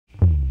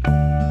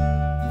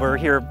We're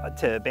here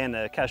to ban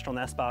the Kestrel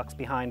nest box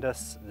behind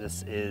us.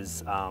 This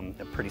is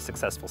a pretty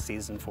successful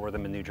season for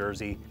them in New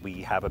Jersey.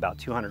 We have about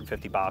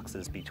 250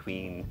 boxes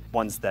between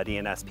ones that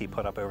ENSP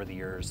put up over the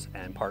years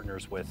and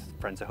partners with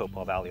Friends of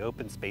Hopewell Valley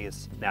Open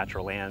Space,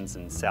 Natural Lands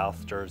in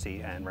South Jersey,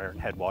 and Raritan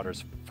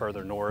Headwaters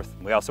further north.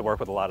 We also work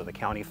with a lot of the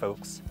county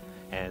folks,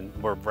 and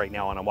we're right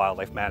now on a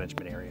wildlife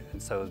management area. And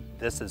so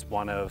this is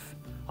one of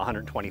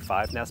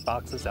 125 nest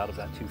boxes out of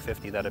that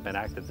 250 that have been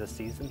active this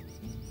season.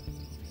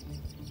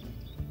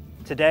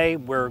 Today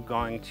we're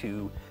going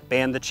to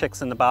ban the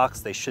chicks in the box.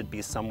 They should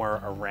be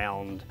somewhere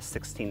around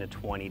 16 to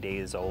 20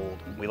 days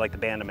old. We like to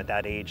ban them at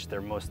that age.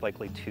 They're most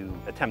likely to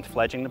attempt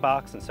fledging the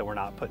box, and so we're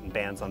not putting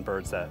bans on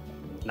birds that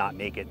not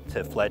make it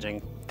to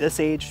fledging. This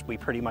age, we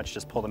pretty much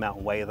just pull them out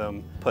and weigh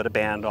them, put a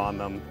band on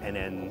them, and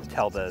then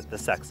tell the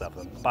sex of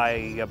them. By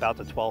about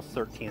the 12th,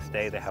 13th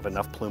day, they have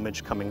enough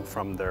plumage coming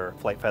from their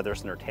flight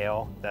feathers and their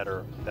tail that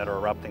are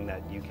erupting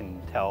that you can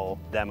tell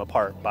them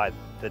apart by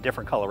the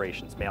different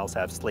colorations. Males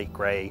have slate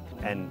gray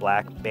and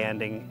black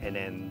banding, and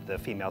then the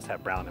females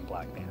have brown and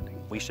black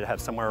banding. We should have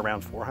somewhere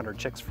around 400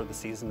 chicks for the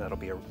season. That'll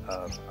be a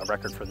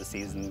record for the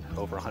season,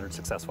 over 100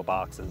 successful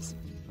boxes.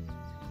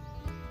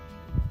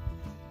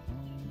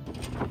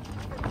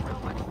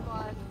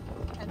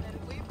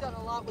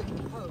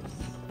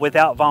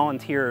 Without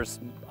volunteers,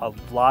 a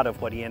lot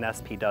of what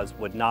ENSP does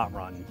would not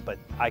run, but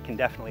I can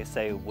definitely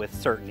say with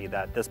certainty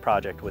that this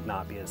project would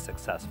not be as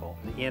successful.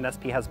 The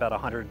ENSP has about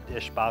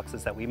 100-ish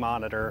boxes that we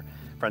monitor.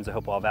 Friends of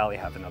Hopewell Valley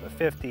have another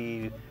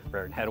 50,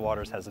 Raritan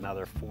Headwaters has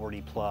another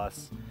 40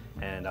 plus,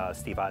 and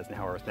Steve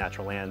Eisenhower with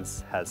Natural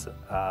Lands has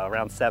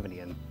around 70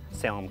 in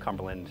Salem,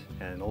 Cumberland,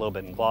 and a little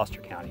bit in Gloucester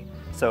County.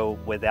 So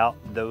without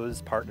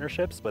those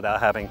partnerships, without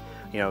having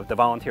the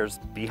volunteers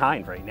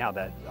behind right now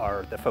that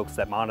are the folks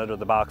that monitor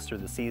the box through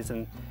the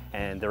season,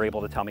 and they're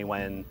able to tell me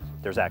when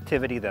there's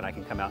activity, then I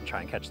can come out and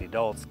try and catch the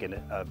adults, get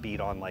a beat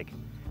on like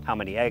how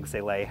many eggs they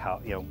lay,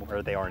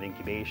 where they are in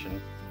incubation.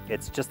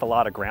 It's just a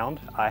lot of ground.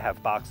 I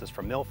have boxes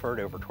from Milford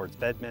over towards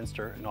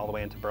Bedminster and all the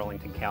way into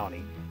Burlington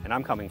County, and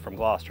I'm coming from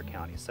Gloucester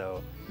County,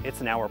 so it's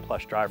an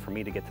hour-plus drive for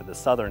me to get to the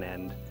southern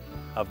end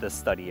of this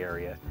study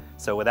area.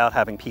 So without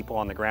having people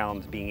on the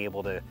ground being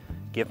able to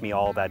give me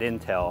all that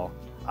intel,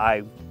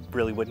 I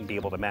really wouldn't be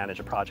able to manage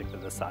a project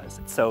of this size.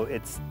 So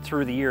it's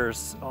through the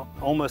years,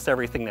 almost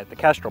everything that the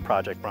Kestrel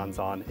project runs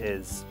on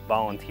is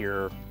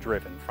volunteer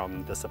driven,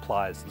 from the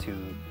supplies to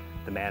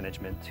the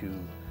management to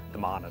the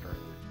monitoring.